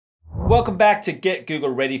Welcome back to Get Google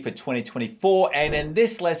Ready for 2024, and in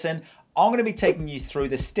this lesson I'm going to be taking you through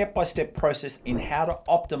the step-by-step process in how to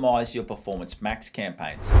optimize your Performance Max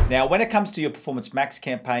campaigns. Now when it comes to your Performance Max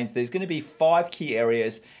campaigns, there's going to be 5 key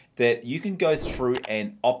areas that you can go through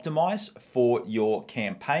and optimize for your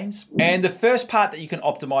campaigns. And the first part that you can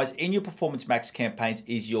optimize in your Performance Max campaigns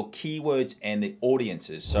is your keywords and the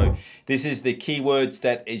audiences. So this is the keywords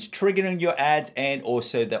that is triggering your ads and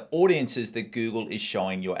also the audiences that Google is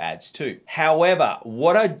showing your ads to. However,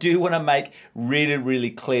 what I do want to make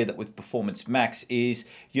really clear that with Performance Max is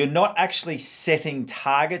you're not actually setting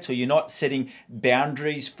targets, or you're not setting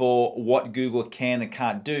boundaries for what Google can and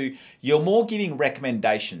can't do. You're more giving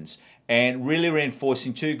recommendations and really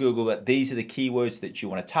reinforcing to Google that these are the keywords that you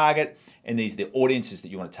want to target and these are the audiences that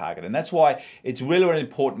you want to target. And that's why it's really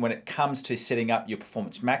important when it comes to setting up your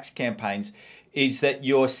Performance Max campaigns is that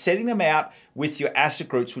you're setting them out with your asset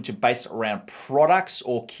groups, which are based around products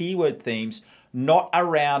or keyword themes, not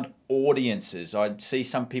around audiences. I see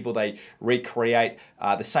some people, they recreate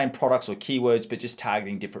the same products or keywords, but just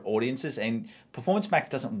targeting different audiences. And Performance Max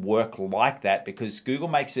doesn't work like that because Google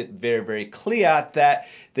makes it very clear that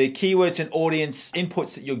the keywords and audience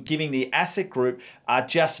inputs that you're giving the asset group are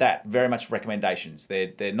just that, very much recommendations.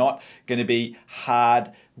 They're not going to be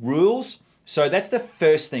hard rules. So that's the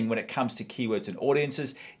first thing when it comes to keywords and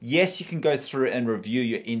audiences. Yes, you can go through and review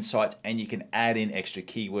your insights and you can add in extra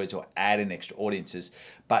keywords or add in extra audiences,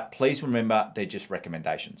 but please remember they're just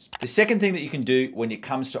recommendations. The second thing that you can do when it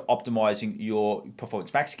comes to optimizing your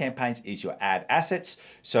Performance Max campaigns is your ad assets.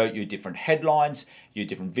 So your different headlines, your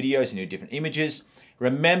different videos and your different images.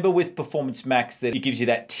 Remember with Performance Max that it gives you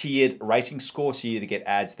that tiered rating score, so you either get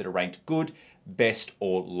ads that are ranked good, best,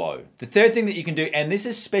 or low. The third thing that you can do, and this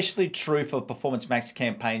is especially true for Performance Max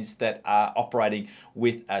campaigns that are operating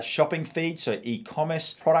with a shopping feed, so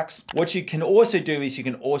e-commerce products. What you can also do is you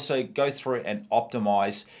can also go through and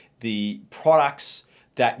optimize the products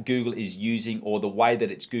that Google is using, or the way that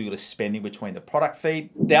it's Google is spending between the product feed.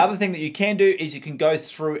 The other thing that you can do is you can go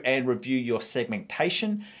through and review your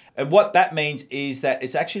segmentation. And what that means is that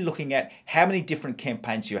it's actually looking at how many different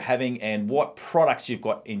campaigns you're having and what products you've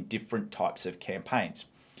got in different types of campaigns.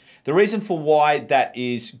 The reason for why that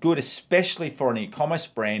is good, especially for an e-commerce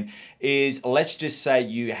brand, is let's just say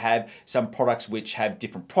you have some products which have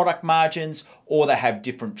different product margins, or they have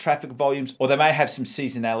different traffic volumes, or they may have some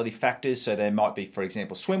seasonality factors. So there might be, for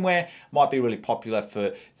example, swimwear might be really popular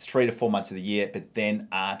for 3 to 4 months of the year, but then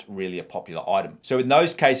aren't really a popular item. So in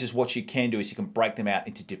those cases, what you can do is you can break them out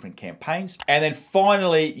into different campaigns. And then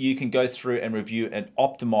finally, you can go through and review and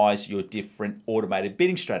optimize your different automated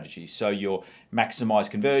bidding strategies. So your maximize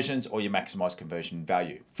conversions or your maximize conversion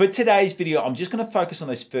value. For today's video, I'm just going to focus on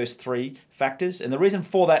those first 3 factors. And the reason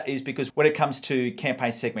for that is because when it comes to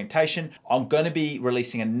campaign segmentation, I'm going to be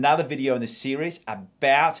releasing another video in this series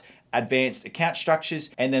about advanced account structures.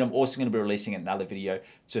 And then I'm also going to be releasing another video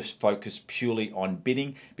to focus purely on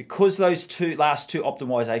bidding. Because those last two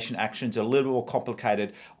optimization actions are a little more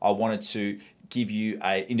complicated, I wanted to give you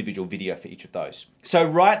an individual video for each of those. So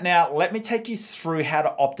right now, let me take you through how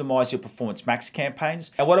to optimize your Performance Max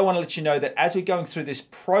campaigns. And what I want to let you know that as we're going through this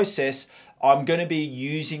process, I'm going to be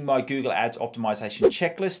using my Google Ads optimization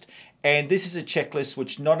checklist. And this is a checklist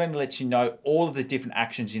which not only lets you know all of the different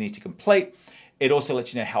actions you need to complete, it also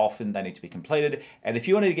lets you know how often they need to be completed. And if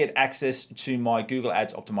you want to get access to my Google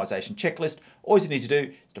Ads optimization checklist, all you need to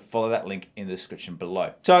do is to follow that link in the description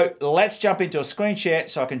below. So let's jump into a screen share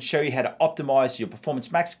so I can show you how to optimize your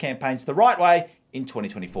Performance Max campaigns the right way in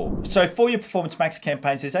 2024. So for your Performance Max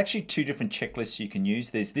campaigns, there's actually 2 different checklists you can use.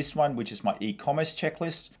 There's this one, which is my e-commerce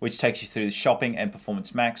checklist, which takes you through the shopping and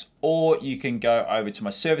Performance Max, or you can go over to my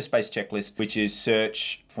service-based checklist, which is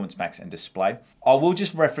search, Performance Max, and display. I will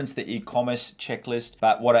just reference the e-commerce checklist,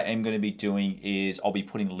 but what I am going to be doing is I'll be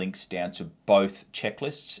putting links down to both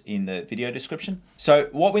checklists in the video description. So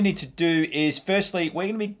what we need to do is, firstly, we're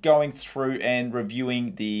going to be going through and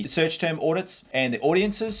reviewing the search term audits and the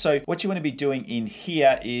audiences. So what you want to be doing in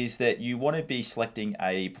here is that you want to be selecting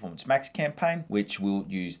a Performance Max campaign, which we'll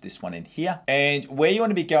use this one in here. And where you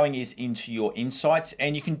want to be going is into your insights,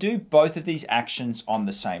 and you can do both of these actions on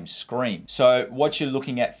the same screen. So what you're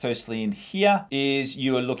looking at firstly in here is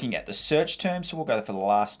you are looking at the search term. So we'll go for the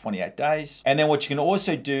last 28 days. And then what you can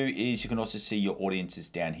also do is you can also see your audiences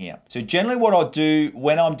down here. So generally what I'll do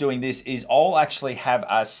when I'm doing this is I'll actually have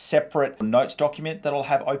a separate notes document that I'll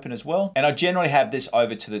have open as well. And I generally have this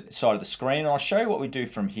over to the side of the screen, and I'll show you what we do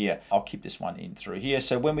from here. I'll keep this one in through here.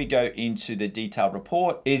 So when we go into the detailed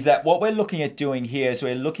report, is that what we're looking at doing here is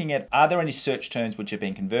we're looking at, are there any search terms which have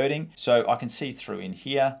been converting? So I can see through in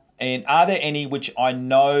here, and are there any which I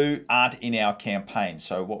know aren't in our campaign?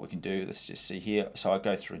 So what we can do, let's just see here. So I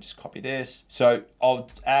go through and just copy this. So I'll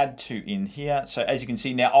add 2 in here. So as you can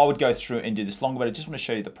see now, I would go through and do this longer, but I just want to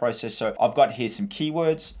show you the process. So I've got here some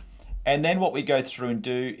keywords. And then what we go through and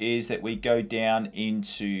do is that we go down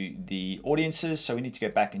into the audiences. So we need to go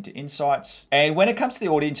back into insights. And when it comes to the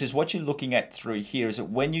audiences, what you're looking at through here is that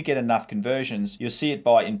when you get enough conversions, you'll see it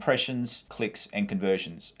by impressions, clicks, and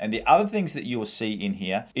conversions. And the other things that you'll see in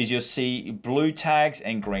here is you'll see blue tags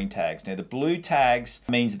and green tags. Now the blue tags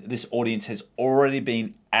means that this audience has already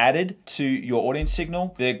been added to your audience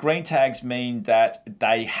signal. The green tags mean that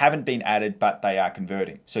they haven't been added, but they are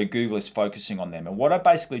converting. So Google is focusing on them. And what I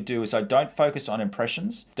basically do is I don't focus on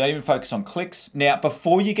impressions, don't even focus on clicks. Now,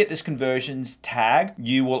 before you get this conversions tag,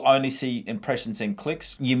 you will only see impressions and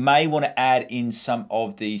clicks. You may want to add in some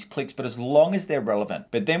of these clicks, but as long as they're relevant.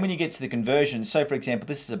 But then when you get to the conversions, so for example,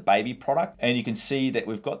 this is a baby product, and you can see that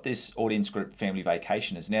we've got this audience group, family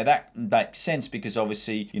vacationers. Now that makes sense because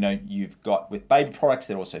obviously, you've got with baby products,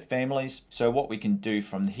 they're also families. So what we can do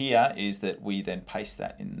from here is that we then paste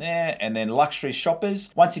that in there, and then luxury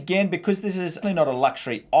shoppers. Once again, because this is not a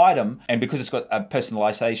luxury item and because it's got a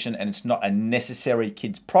personalization and it's not a necessary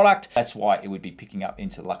kids product, that's why it would be picking up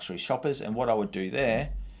into luxury shoppers. And what I would do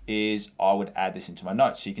there is I would add this into my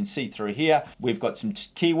notes. So you can see through here, we've got some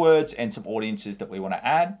keywords and some audiences that we want to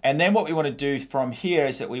add. And then what we want to do from here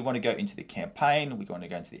is that we want to go into the campaign, we want to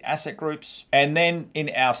go into the asset groups, and then in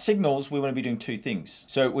our signals, we want to be doing 2 things.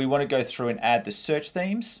 So we want to go through and add the search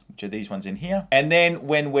themes, which are these ones in here. And then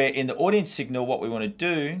when we're in the audience signal, what we want to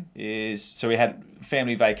do is, so we had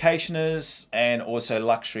family vacationers and also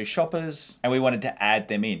luxury shoppers, and we wanted to add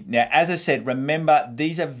them in. Now, as I said, remember,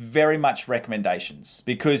 these are very much recommendations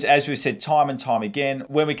because as we've said time and time again,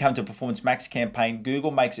 when we come to a Performance Max campaign,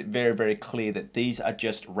 Google makes it very, very clear that these are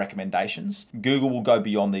just recommendations. Google will go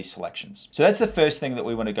beyond these selections. So that's the first thing that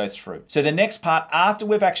we want to go through. So the next part, after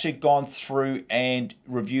we've actually gone through and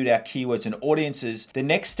reviewed our keywords and audiences, the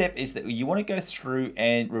next step is that you want to go through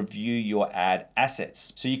and review your ad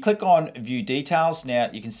assets. So you click on view details. Now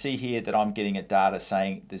you can see here that I'm getting a data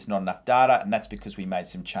saying there's not enough data, and that's because we made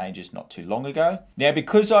some changes not too long ago. Now,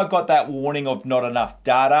 because I got that warning of not enough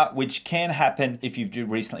data, which can happen if you've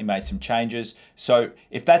recently made some changes. So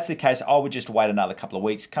if that's the case, I would just wait another couple of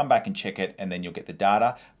weeks, come back and check it, and then you'll get the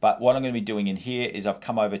data. But what I'm going to be doing in here is I've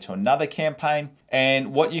come over to another campaign,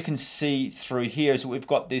 and what you can see through here is we've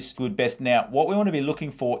got this good best. Now, what we want to be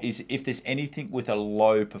looking for is if there's anything with a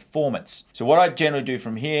low performance. So what I generally do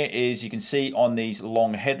from here is you can see on these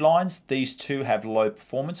long headlines, these 2 have low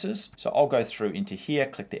performances. So I'll go through into here,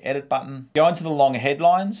 click the edit button, go into the long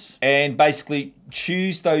headlines, and basically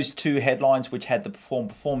choose those 2 headlines which had the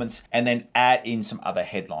performance, and then add in some other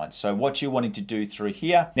headlines. So what you're wanting to do through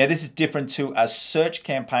here, now this is different to a search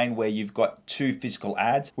campaign where you've got 2 physical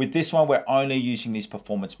ads. With this one, we're only using these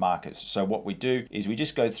performance markers. So what we do is we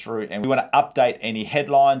just go through and we want to update any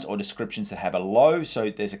headlines or descriptions that have a low. So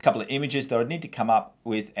there's a couple of images that I need to come up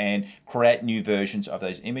with and create new versions of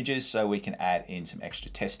those images so we can add in some extra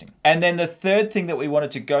testing. And then the third thing that we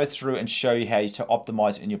wanted to go through and show you how to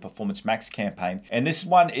optimize in your Performance Max campaign, and this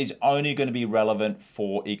one is only going to be relevant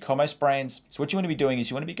for e-commerce brands. So what you want to be doing is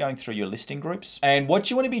you want to be going through your listing groups, and what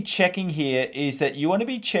you want to be checking here is that you want to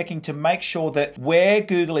be checking to make sure that where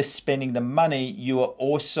Google is spending the money, you are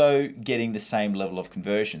also getting the same level of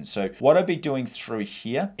conversion. So what I'll be doing through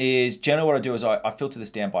here is generally what I do is I filter this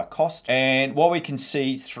down by cost, and what we can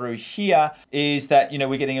see through here is that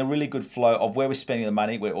we're getting a really good flow of where we're spending the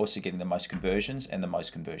money. We're also getting the most conversions and the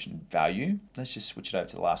most conversion value. Let's just switch it over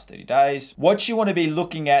to the last 30 days. What you want to be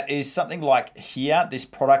looking at is something like here, this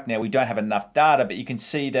product. Now we don't have enough data, but you can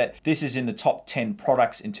see that this is in the top 10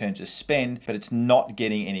 products in terms of spend, but it's not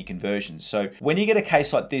getting any conversions. So when you get a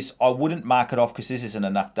case like this, I wouldn't mark it off because this isn't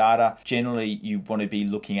enough data. Generally, you want to be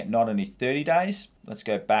looking at not only 30 days. Let's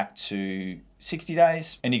go back to 60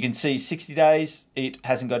 days, and you can see 60 days, it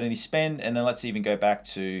hasn't got any spend. And then let's even go back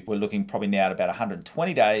to, we're looking probably now at about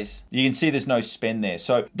 120 days. You can see there's no spend there.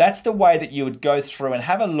 So that's the way that you would go through and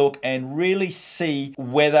have a look and really see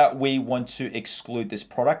whether we want to exclude this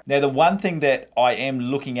product. Now, the one thing that I am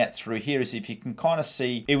looking at through here is if you can kind of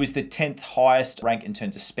see, it was the 10th highest rank in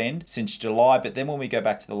terms of spend since July. But then when we go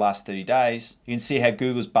back to the last 30 days, you can see how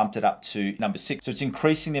Google's bumped it up to number 6. So it's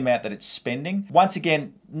increasing the amount that it's spending. Once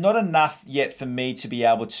again, not enough yet for me to be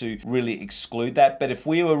able to really exclude that. But if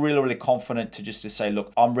we were really confident to just to say,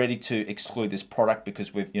 look, I'm ready to exclude this product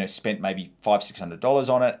because we've spent maybe $500-600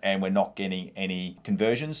 on it and we're not getting any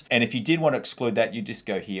conversions. And if you did want to exclude that, you just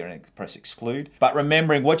go here and press exclude. But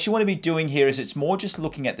remembering what you want to be doing here is it's more just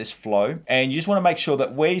looking at this flow, and you just want to make sure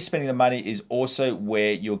that where you're spending the money is also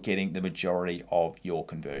where you're getting the majority of your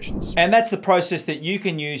conversions. And that's the process that you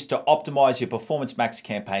can use to optimize your Performance Max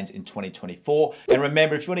campaigns in 2024. And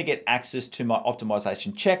remember, if you want to get access to my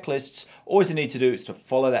optimization checklists, all you need to do is to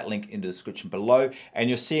follow that link in the description below, and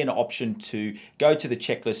you'll see an option to go to the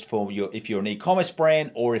checklist for if you're an e-commerce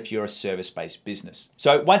brand or if you're a service-based business.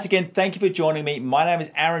 So once again, thank you for joining me. My name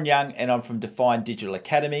is Aaron Young and I'm from Define Digital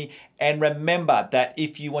Academy. And remember that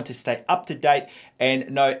if you want to stay up to date and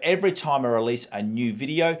know every time I release a new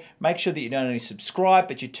video, make sure that you not only subscribe,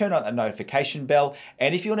 but you turn on the notification bell.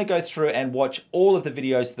 And if you want to go through and watch all of the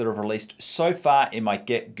videos that I've released so far in my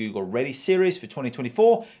Get Google Ready series for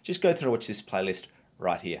 2024, just go through and watch this playlist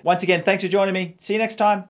right here. Once again, thanks for joining me. See you next time.